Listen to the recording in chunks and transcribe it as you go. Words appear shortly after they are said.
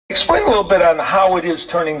Explain a little bit on how it is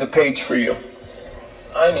turning the page for you.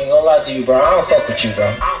 I ain't even gonna lie to you, bro. I don't fuck with you, bro.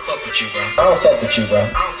 I don't fuck with you, bro. I don't fuck with you, bro.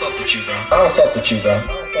 I don't fuck with you, bro. I don't fuck with you, bro.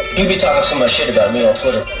 You be talking too much shit about me on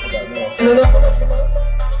Twitter. Nigga, I'ma let you know.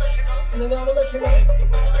 Nigga, I'ma let you know.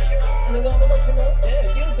 Nigga, I'ma let you know.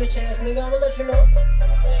 Yeah, you bitch ass nigga, I'ma let you know.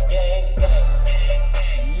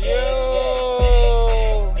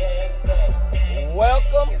 Yo,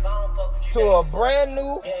 welcome to a brand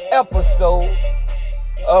new episode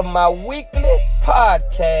of my weekly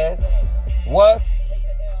podcast, What's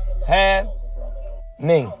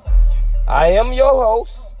Happening? I am your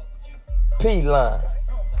host, P-Line.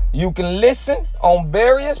 You can listen on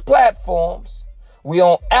various platforms. We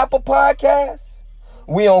on Apple Podcasts,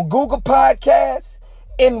 we on Google Podcasts,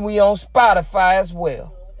 and we on Spotify as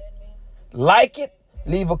well. Like it,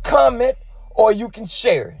 leave a comment, or you can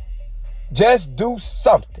share it. Just do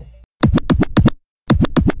something.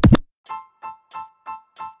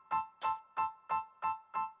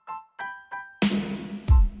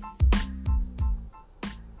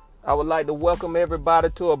 I would like to welcome everybody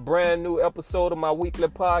to a brand new episode of my weekly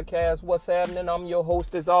podcast, What's Happening? I'm your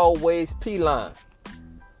host, as always, P-Line.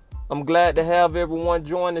 I'm glad to have everyone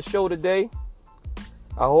join the show today.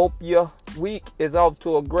 I hope your week is off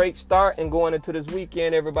to a great start, and going into this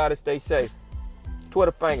weekend, everybody stay safe.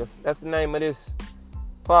 Twitter Fingers, that's the name of this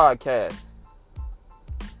podcast.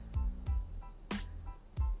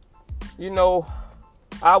 You know,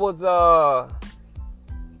 I was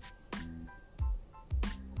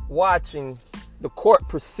watching the court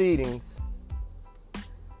proceedings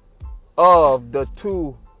of the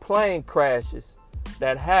two plane crashes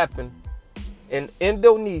that happened in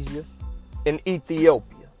Indonesia and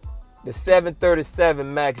Ethiopia, the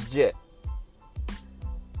 737 MAX jet.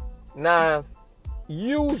 Now,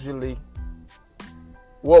 usually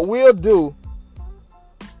what we'll do,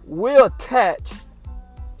 we'll attach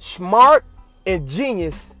smart and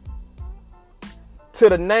genius to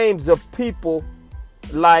the names of people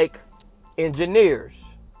like engineers,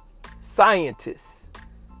 scientists,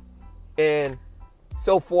 and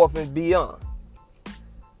so forth and beyond.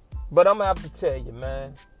 But I'm gonna have to tell you,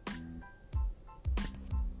 man,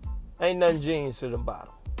 ain't nothing genius about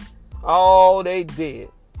them. All they did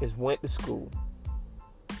is went to school.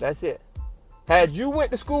 That's it. Had you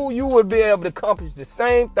went to school, you would be able to accomplish the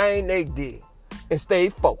same thing they did and stay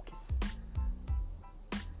focused.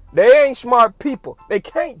 They ain't smart people. They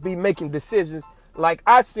can't be making decisions like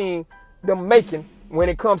I seen them making when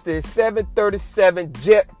it comes to the 737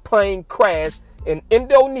 jet plane crash in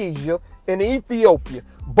Indonesia and Ethiopia.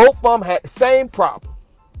 Both of them had the same problem.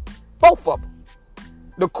 Both of them.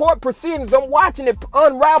 The court proceedings, I'm watching it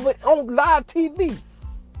unravel on live TV.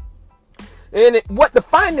 And what the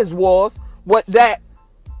findings was that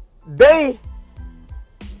they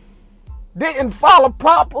didn't follow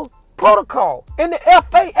proper protocol, and the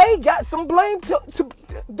FAA got some blame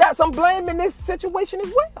in this situation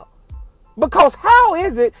as well. Because how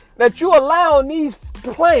is it that you allow these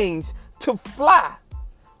planes to fly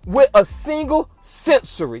with a single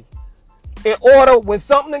sensory? In order, when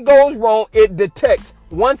something goes wrong, it detects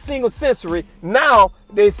one single sensory. Now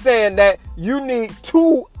they're saying that you need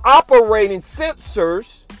two operating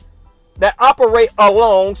sensors that operate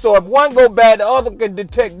alone. So if one go bad, the other can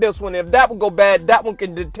detect this one. If that one go bad, that one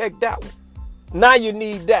can detect that one. Now you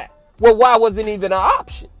need that. Well, why wasn't it even an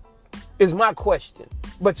option? Is my question.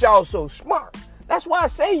 But y'all so smart. That's why I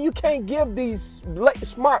say you can't give these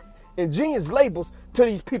smart and genius labels to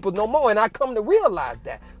these people no more. And I come to realize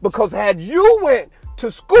that. Because had you went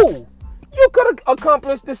to school, you could have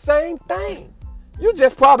accomplished the same thing. You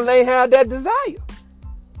just probably ain't had that desire.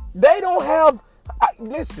 They don't have,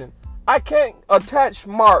 listen, I can't attach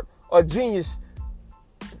smart or genius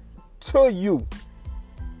to you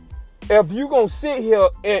if you gonna sit here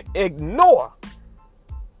and ignore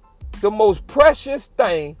the most precious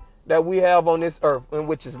thing that we have on this earth, and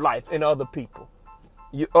which is life, and other people.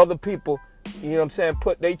 Other people, you know what I'm saying,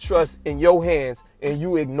 put their trust in your hands and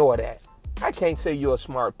you ignore that. I can't say you're a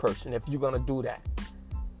smart person if you're gonna do that.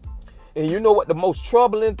 And you know what the most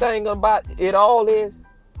troubling thing about it all is?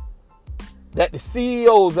 That the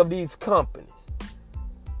CEOs of these companies,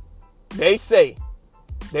 they say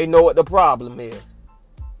they know what the problem is,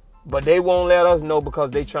 but they won't let us know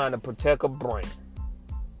because they trying to protect a brand.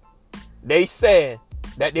 They saying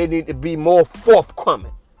that they need to be more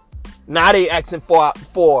forthcoming. Now they asking for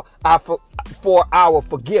our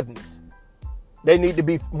forgiveness. They need to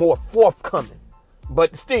be more forthcoming,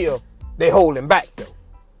 but still they holding back though.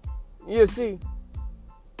 You see,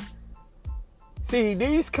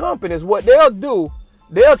 these companies, what they'll do,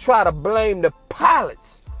 they'll try to blame the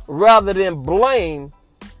pilots rather than blame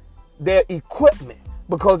their equipment.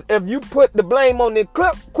 Because if you put the blame on the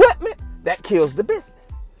equipment, that kills the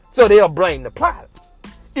business. So they'll blame the pilot.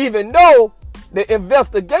 Even though the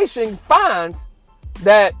investigation finds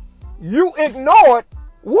that you ignored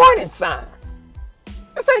warning signs.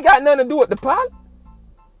 This ain't got nothing to do with the pilot.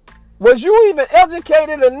 Was you even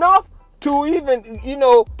educated enough to even,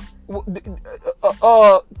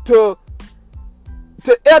 to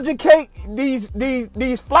educate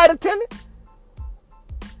these flight attendants?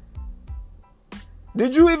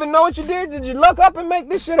 Did you even know what you did? Did you look up and make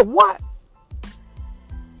this shit a what?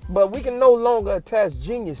 But we can no longer attach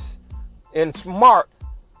genius and smart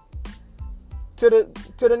to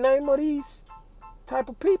the name of these type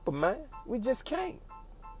of people, man. We just can't.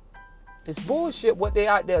 It's bullshit what they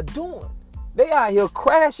out there doing. They out here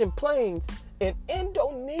crashing planes in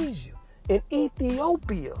Indonesia, in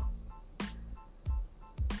Ethiopia.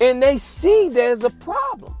 And they see there's a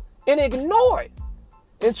problem and ignore it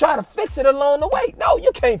and try to fix it along the way. No,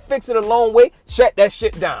 you can't fix it along the way. Shut that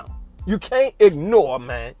shit down. You can't ignore,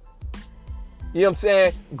 man. You know what I'm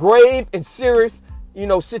saying? Grave and serious,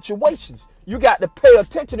 situations. You got to pay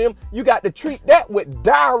attention to them. You got to treat that with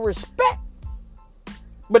dire respect.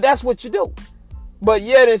 But that's what you do. But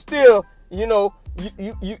yet and still,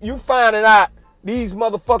 you finding out these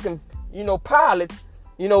motherfucking, pilots,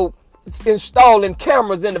 installing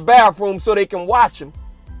cameras in the bathroom so they can watch them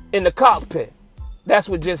in the cockpit. That's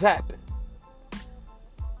what just happened.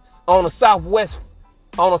 On a Southwest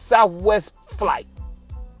flight.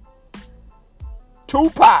 2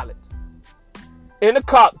 pilots in the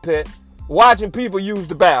cockpit watching people use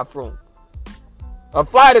the bathroom. A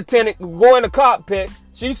flight attendant go in the cockpit.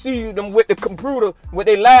 She see them with the computer, with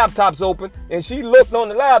their laptops open, and she looked on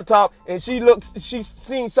the laptop, and she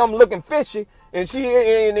seen something looking fishy, and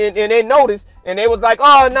they noticed, and they was like,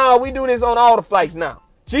 oh no, we do this on all the flights now.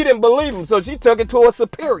 She didn't believe them, so she took it to a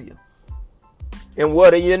superior. And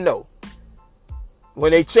what do you know?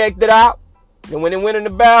 When they checked it out, and when they went in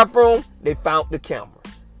the bathroom, they found the cameras.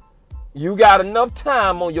 You got enough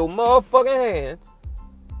time on your motherfucking hands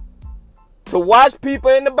to watch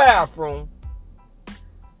people in the bathroom,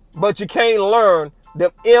 but you can't learn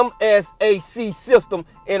the MSAC system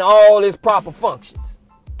in all its proper functions.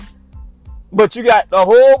 But you got a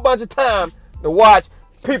whole bunch of time to watch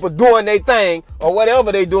people doing their thing or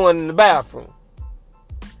whatever they doing in the bathroom.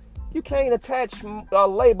 You can't attach a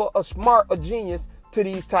label of smart or genius to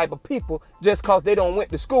these type of people just because they don't went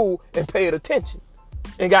to school and paid attention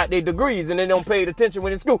and got their degrees and they don't pay attention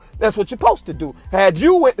when in school. That's what you're supposed to do. Had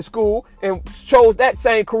you went to school and chose that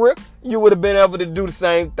same career, you would have been able to do the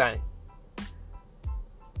same thing.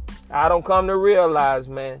 I don't come to realize,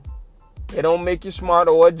 man, it don't make you smart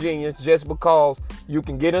or a genius just because you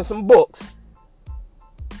can get in some books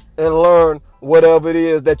and learn whatever it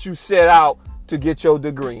is that you set out to get your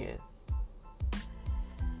degree in.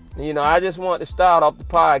 I just want to start off the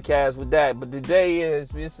podcast with that. But today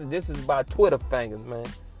this is about Twitter fingers, man.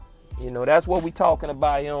 That's what we talking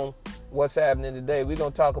about here on What's Happening Today. We're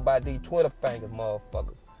going to talk about these Twitter fingers,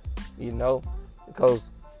 motherfuckers. Because,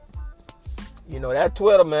 that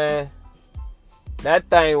Twitter, man, that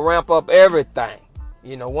thing ramp up everything.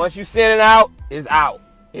 Once you send it out, it's out.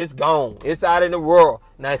 It's gone. It's out in the world.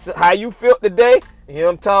 Now, how you feel today,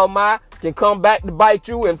 I'm talking about, can come back to bite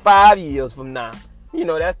you in 5 years from now.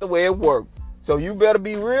 That's the way it works. So you better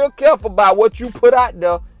be real careful about what you put out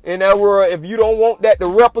there in that world if you don't want that to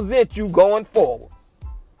represent you going forward.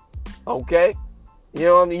 Okay?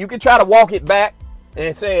 You can try to walk it back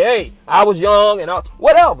and say, hey, I was young and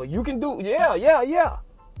whatever. You can do, yeah.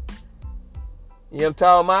 what I'm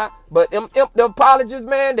talking about? But the apologies,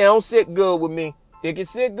 man, they don't sit good with me. They can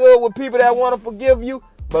sit good with people that want to forgive you,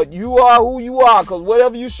 but you are who you are, because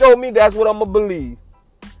whatever you show me, that's what I'm going to believe.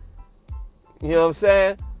 You know what I'm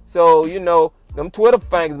saying? So, them Twitter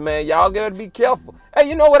fingers, man, y'all gotta be careful. Hey,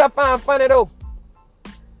 you know what I find funny, though?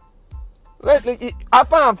 I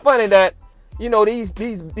find funny that, these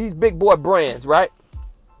big boy brands, right?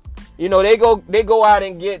 They go out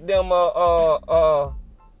and get them,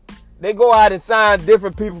 they go out and sign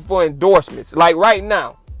different people for endorsements. Like right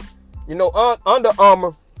now, Under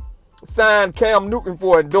Armour signed Cam Newton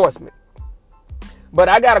for endorsement. But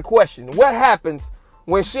I got a question. What happens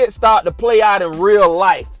when shit start to play out in real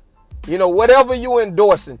life? Whatever you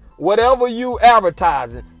endorsing, whatever you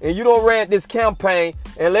advertising, and you don't run this campaign,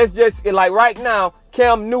 and let's just, like right now,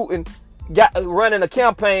 Cam Newton got running a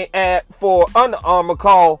campaign ad for Under Armour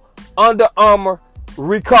called Under Armour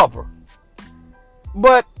Recover.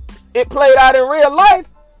 But it played out in real life.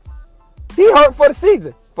 He hurt for the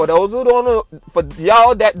season. For those who don't know, for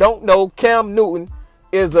y'all that don't know, Cam Newton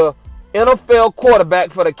is a NFL quarterback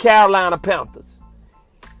for the Carolina Panthers.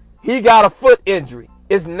 He got a foot injury.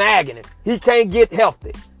 It's nagging him. He can't get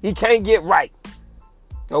healthy. He can't get right.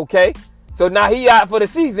 Okay? So now he out for the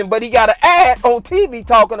season, but he got an ad on TV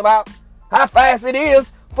talking about how fast it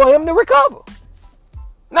is for him to recover.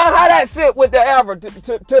 Now, how that sit with the average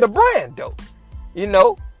to the brand, though? You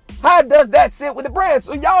know? How does that sit with the brand?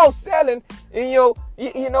 So y'all selling, and you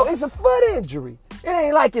know, it's a foot injury. It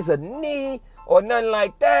ain't like it's a knee or nothing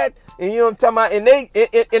like that. And you know what I'm talking about?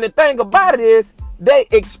 And the thing about it is, they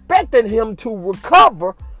expecting him to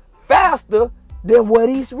recover faster than what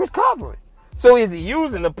he's recovering. So is he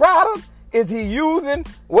using the product? Is he using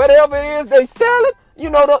whatever it is they selling?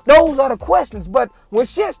 You know, those are the questions. But when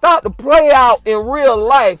shit start to play out in real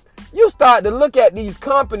life, you start to look at these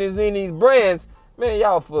companies and these brands, man,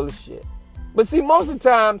 y'all full of shit. But see, most of the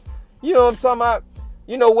times, you know what I'm talking about,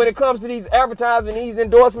 you know, when it comes to these advertising, these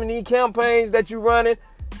endorsement, these campaigns that you running,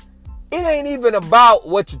 it ain't even about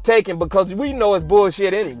what you're taking, because we know it's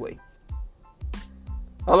bullshit anyway.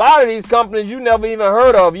 A lot of these companies you never even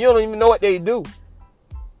heard of. You don't even know what they do.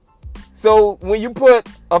 So when you put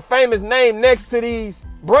a famous name next to these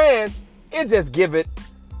brands, it just give it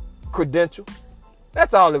credential.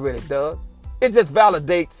 That's all it really does. It just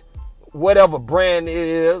validates whatever brand it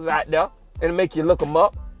is out there and make you look them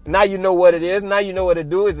up. Now you know what it is. Now you know what to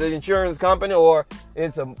do. It's an insurance company, or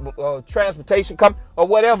it's a transportation company, or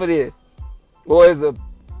whatever it is. Or it's a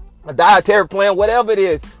dietary plan, whatever it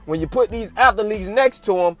is. When you put these athletes next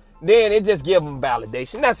to them, then it just gives them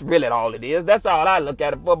validation. That's really all it is. That's all I look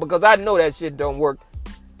at it for, because I know that shit don't work.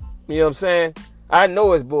 You know what I'm saying? I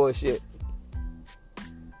know it's bullshit.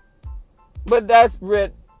 But that's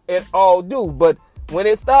what it all do. But when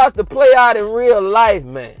it starts to play out in real life,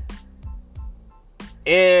 man,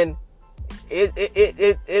 and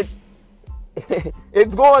it's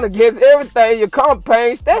going against everything your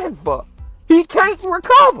campaign stands for. He can't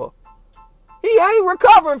recover. He ain't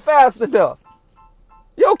recovering fast enough.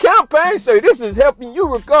 Your campaign say this is helping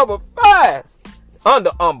you recover fast.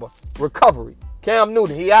 Under Armour recovery. Cam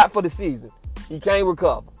Newton, he out for the season. He can't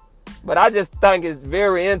recover. But I just think it's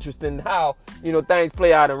very interesting how, you know, things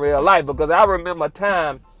play out in real life, because I remember a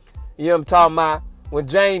time, you know what I'm talking about, when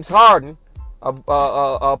James Harden,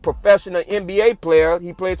 a professional NBA player,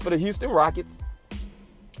 he plays for the Houston Rockets,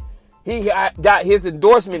 he got his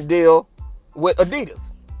endorsement deal with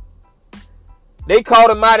Adidas. They caught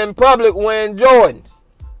him out in public wearing Jordans.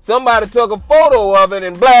 Somebody took a photo of it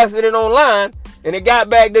and blasted it online, and it got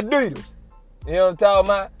back to Adidas. You know what I'm talking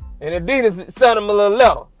about? And Adidas sent him a little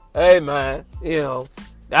letter. Hey, man, you know,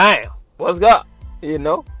 damn, what's up? You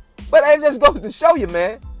know? But it just goes to show you,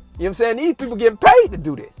 man. You know what I'm saying? These people getting paid to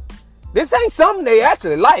do this. This ain't something they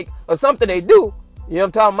actually like or something they do. You know what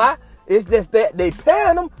I'm talking about? It's just that they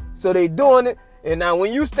paying them, so they doing it. And now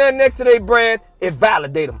when you stand next to their brand, it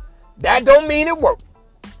validate them. That don't mean it works.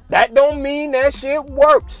 That don't mean that shit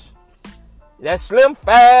works. That Slim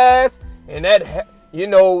Fast and that, you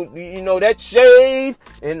know that shave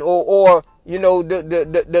and or you know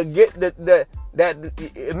that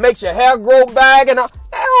it makes your hair grow back and all.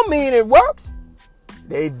 That don't mean it works.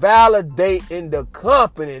 They validate in the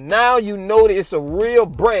company. Now you know that it's a real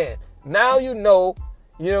brand. Now you know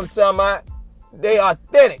what I'm talking about? They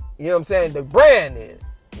authentic. You know what I'm saying? The brand is.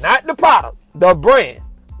 Not the product. The brand.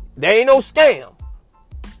 They ain't no scam.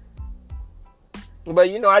 But,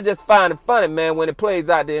 you know, I just find it funny, man, when it plays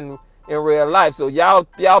out in real life. So y'all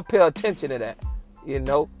pay attention to that, you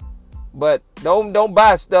know. But don't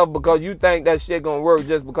buy stuff because you think that shit gonna work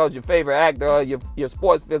just because your favorite actor or your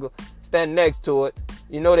sports figure stand next to it.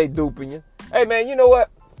 You know they duping you. Hey, man, you know what?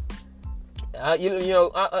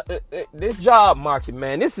 This job market,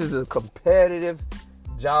 man, this is a competitive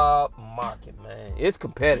job market, man. It's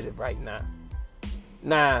competitive right now.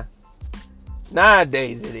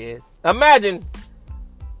 Nowadays it is. Imagine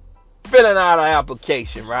filling out an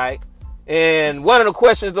application, right? And one of the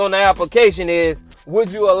questions on the application is, would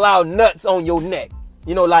you allow nuts on your neck?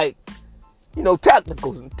 You know, like, you know,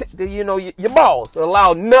 technicals, you know, your balls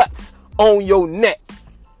allow nuts on your neck.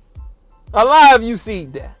 A lot of you see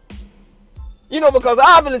that. You know, because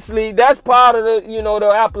obviously that's part of the, you know, the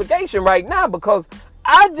application right now, because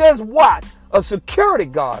I just watched a security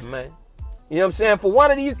guard, man. You know what I'm saying? For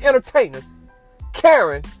one of these entertainers,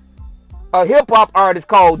 carrying a hip-hop artist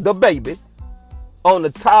called DaBaby on the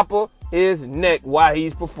top of his neck while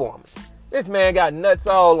he's performing. This man got nuts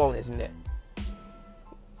all on his neck.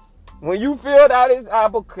 When you filled out his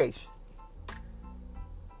application,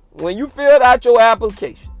 your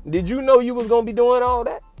application, did you know you was going to be doing all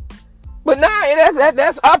that? But now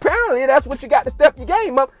that's apparently that's what you got to step your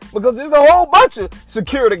game up, because there's a whole bunch of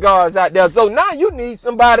security guards out there. So now you need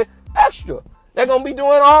somebody extra. They're going to be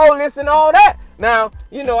doing all this and all that. Now,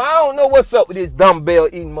 I don't know what's up with this dumbbell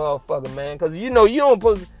eating motherfucker, man. Because, you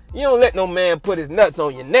don't let no man put his nuts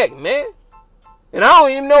on your neck, man. And I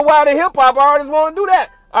don't even know why the hip-hop artists want to do that.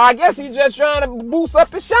 I guess he's just trying to boost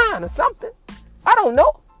up his shine or something. I don't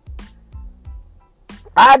know.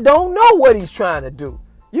 I don't know what he's trying to do.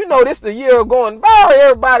 This the year of going viral.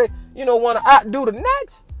 Everybody, want to outdo the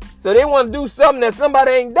next. So they want to do something that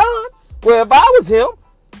somebody ain't done. Well, if I was him,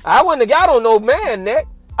 I wouldn't have got on no man neck.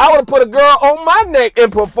 I would have put a girl on my neck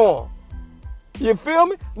and perform. You feel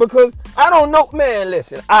me? Because I don't know. Man,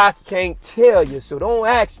 listen, I can't tell you, so don't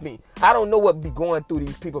ask me. I don't know what be going through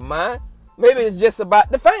these people's mind. Maybe it's just about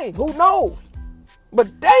the fame. Who knows?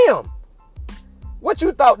 But damn. What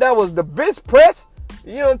you thought that was the bench press?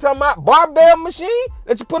 You know what I'm talking about? Barbell machine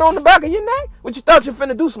that you put on the back of your neck? What you thought you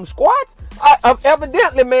finna do some squats?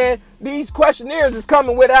 Evidently, man, these questionnaires is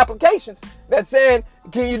coming with applications that's saying,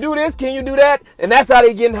 can you do this? Can you do that? And that's how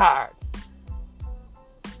they getting hired.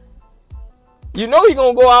 You know he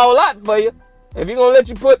gonna go all out for you. If he gonna let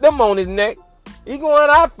you put them on his neck, he going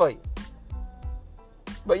out for you.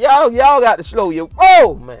 But y'all got to slow your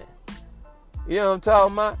roll, man. You know what I'm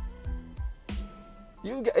talking about?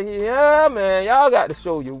 Yeah, man, y'all got to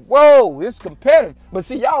show you. Whoa, it's competitive. But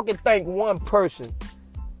see, y'all can thank one person.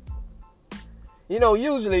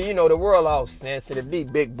 Usually, the world all sensitive. These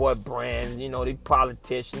big boy brands, these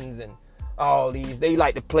politicians and all these, they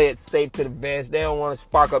like to play it safe to the vest. They don't want to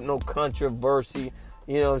spark up no controversy,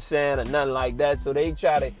 you know what I'm saying, or nothing like that. So they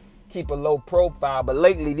try to keep a low profile. But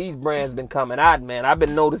lately, these brands been coming out, man. I've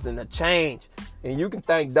been noticing a change. And you can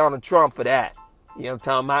thank Donald Trump for that. You know what I'm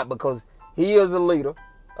talking about? Because he is a leader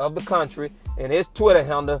of the country, and his Twitter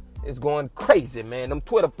handle is going crazy, man. Them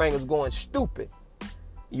Twitter fingers going stupid.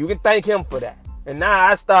 You can thank him for that. And now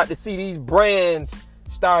I start to see these brands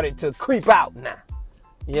started to creep out now.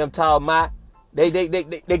 You know what I'm talking about? They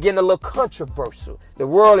getting a little controversial. The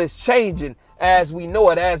world is changing as we know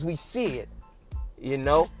it, as we see it.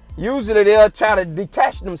 Usually they'll try to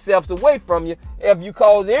detach themselves away from you if you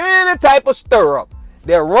cause any type of stir up.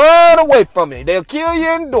 They'll run away from you. They'll kill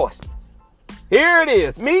your endorsements. Here it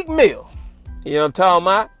is, Meek Mill. You know what I'm talking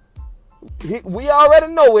about? We already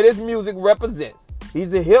know what his music represents.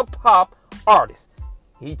 He's a hip-hop artist.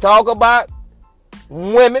 He talk about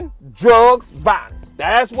women, drugs, violence.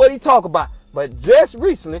 That's what he talk about. But just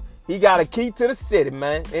recently, he got a key to the city,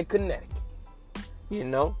 man, in Connecticut.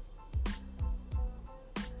 The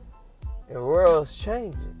world's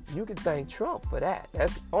changing. You can thank Trump for that.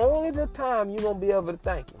 That's only the time you're going to be able to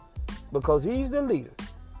thank him. Because he's the leader.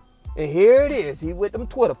 And here it is. He with them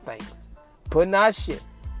Twitter fingers. Putting out shit.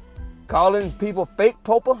 Calling people fake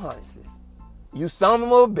Pocahontases. You some of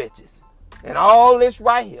them bitches. And all this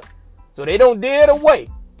right here. So they don't did away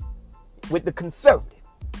with the conservative.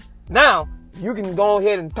 Now, you can go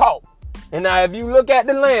ahead and talk. And now if you look at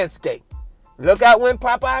the landscape. Look at when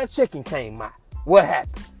Popeye's Chicken came out. What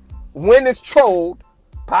happened? When it's trolled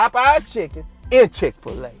Popeye's Chicken and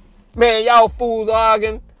Chick-fil-A. Man, y'all fools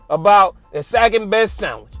arguing about the second best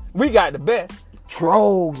sandwich. We got the best.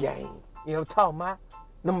 Troll game. You know what I'm talking about?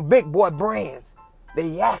 Them big boy brands. They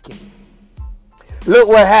yakking. Look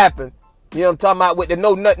what happened. You know what I'm talking about with the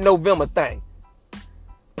No Nut November thing.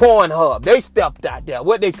 Pornhub. They stepped out there.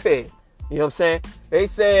 What they said. You know what I'm saying? They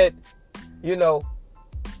said,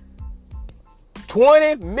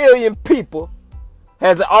 20 million people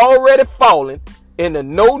has already fallen in the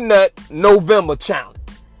No Nut November challenge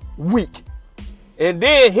week. And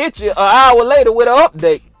then hit you an hour later with an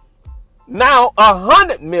update. Now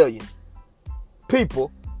 100 million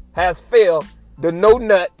people has failed the No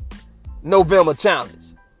Nut November challenge.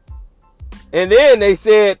 And then they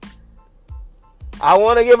said, I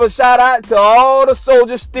want to give a shout out to all the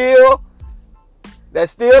soldiers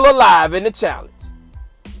that's still alive in the challenge.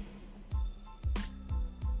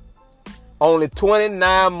 Only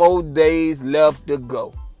 29 more days left to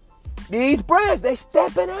go. These brands, they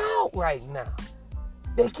stepping out right now.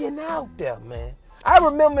 They getting out there, man. I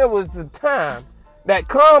remember it was the time that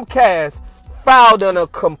Comcast filed a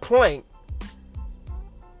complaint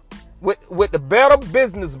with the Better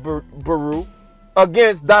Business Bureau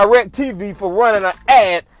against DirecTV for running an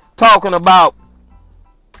ad talking about,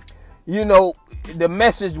 the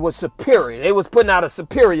message was superior. They was putting out a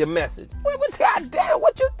superior message. Goddamn,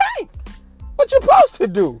 what you think? What you supposed to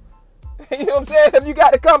do? You know what I'm saying? If you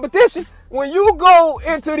got the competition, when you go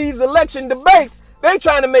into these election debates, they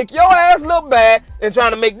trying to make your ass look bad and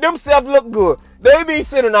trying to make themselves look good. They be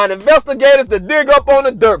sending out investigators to dig up on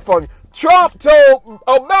the dirt for you. Trump told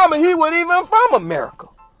Obama he wasn't even from America.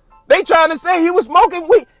 They trying to say he was smoking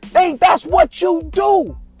weed. That's what you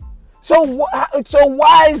do. So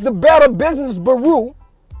why is the Better Business Bureau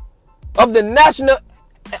of the National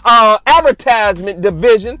Advertisement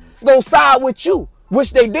Division gonna side with you?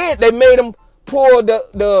 Which they did. They made them pull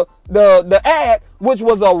the ad, which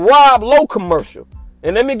was a Rob Lowe commercial.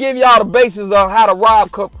 And let me give y'all the basis of how the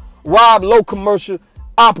Rob Lowe commercial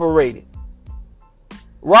operated.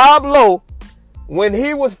 Rob Lowe, when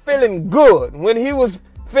he was feeling good, when he was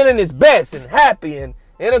feeling his best and happy and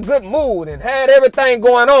in a good mood and had everything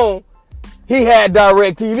going on, he had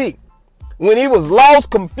DirecTV. When he was lost,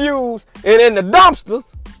 confused, and in the dumpsters,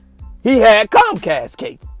 he had Comcast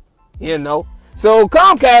cable. You know, so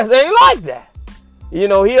Comcast ain't like that. You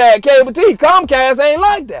know, he had cable TV. Comcast ain't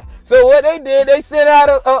like that. So what they did, they sent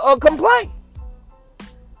out a complaint.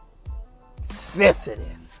 Sensitive.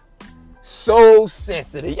 So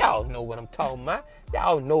sensitive. Y'all know what I'm talking about.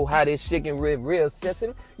 Y'all know how this shit can real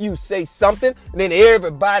sensitive. You say something, and then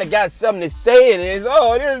everybody got something to say, and it's,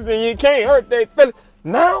 oh, this, and you can't hurt their feelings.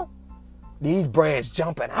 Now, these brands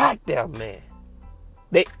jumping out there, man.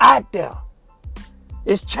 They out there.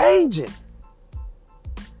 It's changing.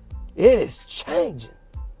 It is changing.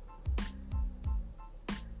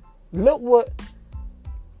 Look what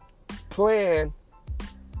Planned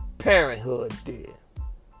Parenthood did.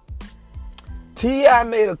 T.I.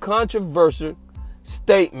 made a controversial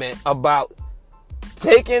statement about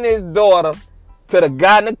taking his daughter to the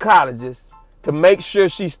gynecologist to make sure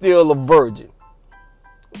she's still a virgin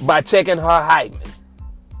by checking her hymen.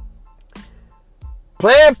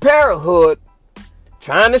 Planned Parenthood,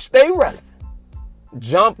 trying to stay relevant,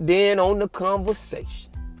 jumped in on the conversation.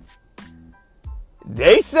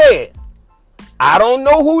 They said, I don't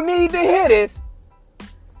know who need to hear this.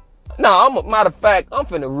 No, matter of fact, I'm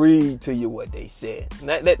finna read to you what they said.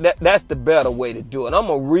 That's the better way to do it. I'm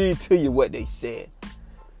gonna read to you what they said.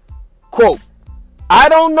 Quote, I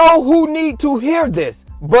don't know who need to hear this,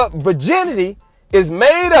 but virginity is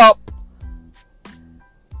made up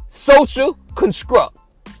social construct.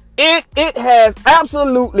 It has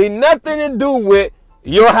absolutely nothing to do with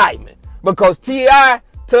your hymen. Because T.I.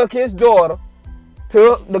 took his daughter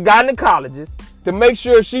to the gynecologist to make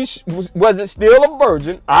sure she wasn't still a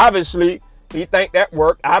virgin. Obviously, he think that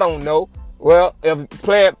worked. I don't know. Well, if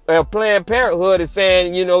Planned Parenthood is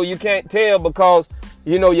saying, you know, you can't tell because,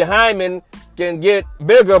 you know, your hymen can get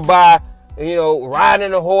bigger by, you know,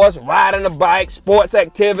 riding a horse, riding a bike, sports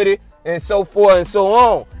activity, and so forth and so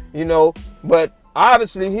on, you know. But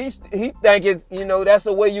obviously, he thinking, you know, that's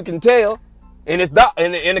the way you can tell. And the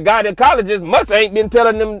gynecologist must ain't been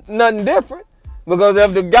telling them nothing different. Because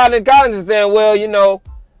if the gynecologist is saying, well, you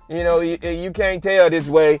can't tell this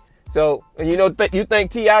way. So, you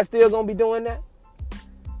think T.I. still going to be doing that?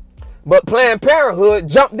 But Planned Parenthood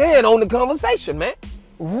jumped in on the conversation, man.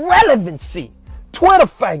 Relevancy. Twitter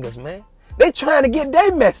fingers, man. They trying to get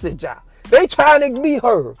their message out. They trying to be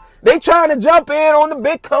heard. They trying to jump in on the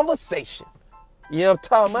big conversation. You know what I'm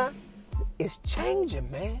talking about? It's changing,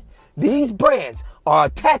 man. These brands are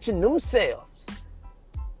attaching themselves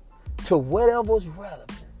to whatever's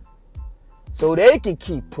relevant so they can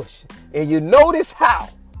keep pushing. And you notice how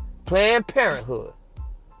Planned Parenthood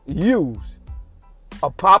use a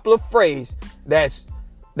popular phrase that's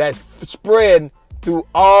spreading through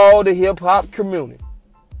all the hip-hop community.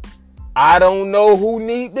 I don't know who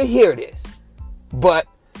need to hear this,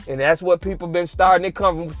 and that's what people been starting their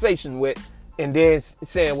conversation with and then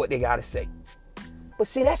saying what they got to say. But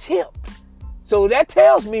see, that's hip. So that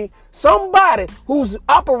tells me somebody who's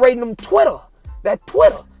operating them Twitter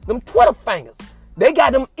fingers, they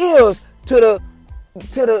got them ears to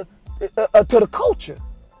the culture.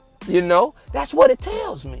 You know, that's what it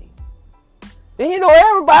tells me. And you know,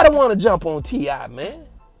 everybody want to jump on T.I., man.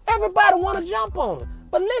 Everybody want to jump on him.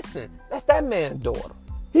 But listen, that's that man's daughter.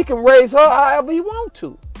 He can raise her however he want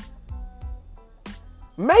to.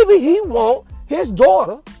 Maybe he want his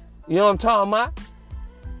daughter, you know what I'm talking about,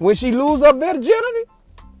 when she lose her virginity,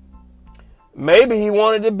 maybe he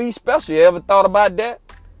wanted to be special. You ever thought about that?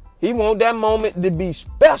 He want that moment to be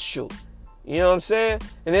special. You know what I'm saying?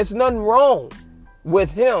 And there's nothing wrong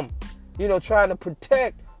with him, you know, trying to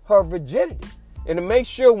protect her virginity and to make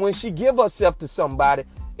sure when she give herself to somebody,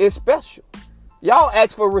 it's special. Y'all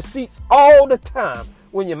ask for receipts all the time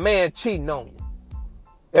when your man cheating on you.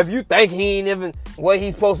 If you think he ain't even what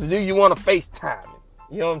he's supposed to do, you want to FaceTime him.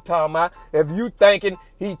 You know what I'm talking about? If you thinking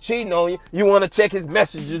he cheating on you, you want to check his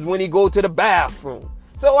messages when he go to the bathroom.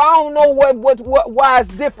 So I don't know why it's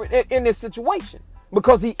different in this situation.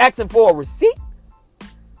 Because he asking for a receipt.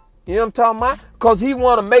 You know what I'm talking about? Because he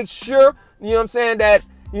want to make sure, you know what I'm saying, that,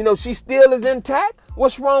 you know, she still is intact.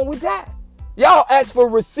 What's wrong with that? Y'all ask for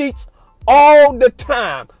receipts all the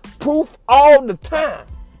time. Proof all the time.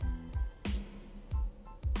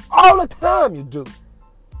 All the time you do.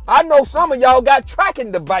 I know some of y'all got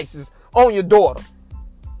tracking devices on your daughter.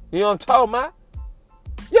 You know what I'm talking about?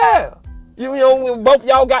 Yeah. You know, both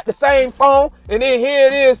y'all got the same phone, and then here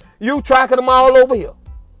it is, you tracking them all over here.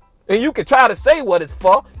 And you can try to say what it's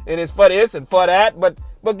for, and it's for this and for that, but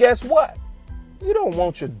guess what? You don't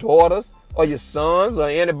want your daughters or your sons or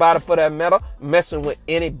anybody for that matter messing with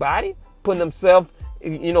anybody, putting themselves,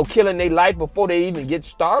 you know, killing their life before they even get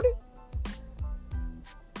started.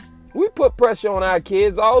 We put pressure on our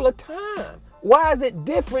kids all the time. Why is it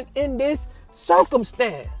different in this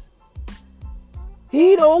circumstance?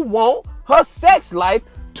 He don't want her sex life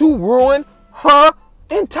to ruin her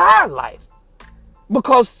entire life.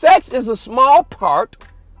 Because sex is a small part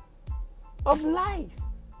of life.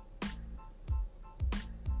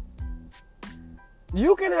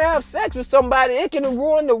 You can have sex with somebody, it can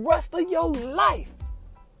ruin the rest of your life.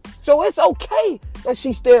 So it's okay that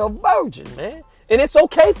she's still a virgin, man. And it's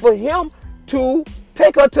okay for him to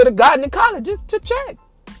take her to the gynecologist to check.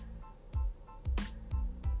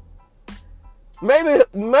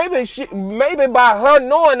 Maybe by her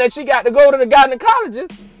knowing that she got to go to the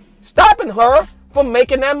gynecologist, stopping her from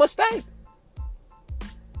making that mistake.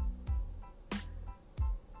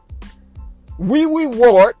 We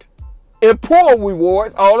reward and poor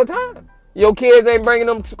rewards all the time. Your kids ain't bringing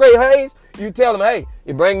them straight A's. You tell them, hey,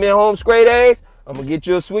 you bring me home straight A's, I'm going to get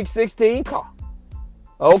you a Sweet 16 car.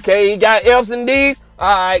 Okay, you got F's and D's?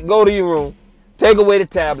 All right, go to your room. Take away the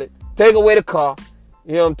tablet. Take away the car.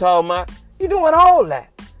 You know what I'm talking about? You're doing all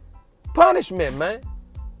that. Punishment, man.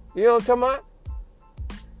 You know what I'm talking about?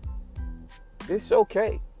 It's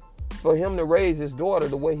okay for him to raise his daughter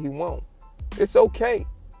the way he wants. It's okay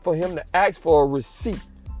for him to ask for a receipt.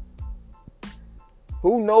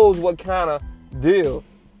 Who knows what kind of deal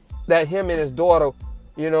that him and his daughter,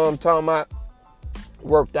 you know what I'm talking about,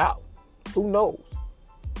 worked out. Who knows?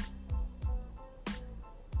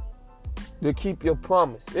 To keep your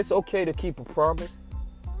promise. It's okay to keep a promise.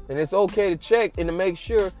 And it's okay to check and to make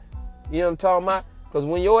sure, you know what I'm talking about? Because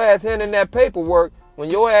when your ass handing that paperwork, when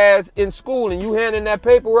your ass in school and you handing that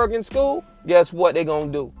paperwork in school, guess what they're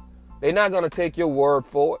going to do? They're not going to take your word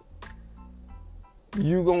for it.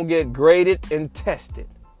 You're going to get graded and tested.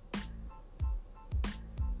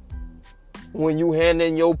 When you hand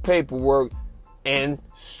in your paperwork in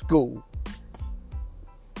school.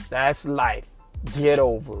 That's life. Get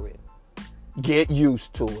over it. Get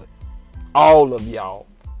used to it. All of y'all.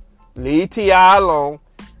 Leave T.I. alone.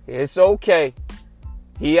 It's okay.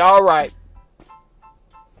 He all right.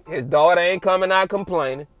 His daughter ain't coming out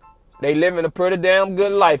complaining. They living a pretty damn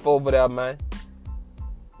good life over there, man.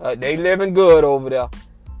 They living good over there.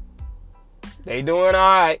 They doing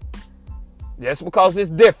all right. Just because it's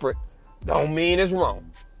different don't mean it's wrong.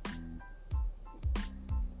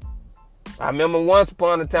 I remember once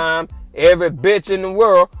upon a time, every bitch in the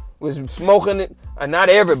world was smoking it. Not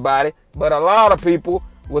everybody, but a lot of people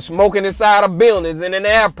were smoking inside of buildings and in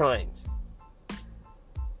airplanes.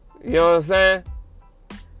 You know what I'm saying?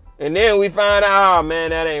 And then we find out, oh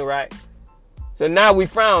man, that ain't right. So now we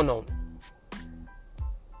frown on it.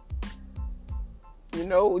 You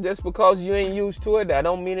know, just because you ain't used to it, that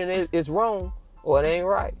don't mean it's wrong or it ain't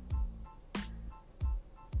right.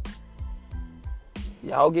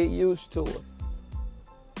 Y'all get used to it.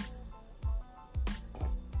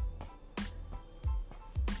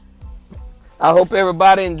 I hope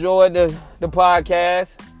everybody enjoyed the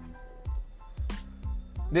podcast.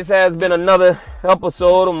 This has been another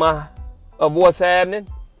episode of What's Happening.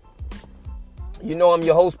 You know I'm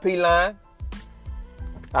your host, P-Line.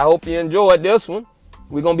 I hope you enjoyed this one.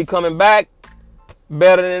 We're going to be coming back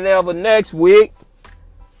better than ever next week.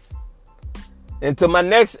 Until my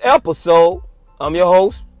next episode, I'm your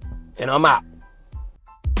host, and I'm out.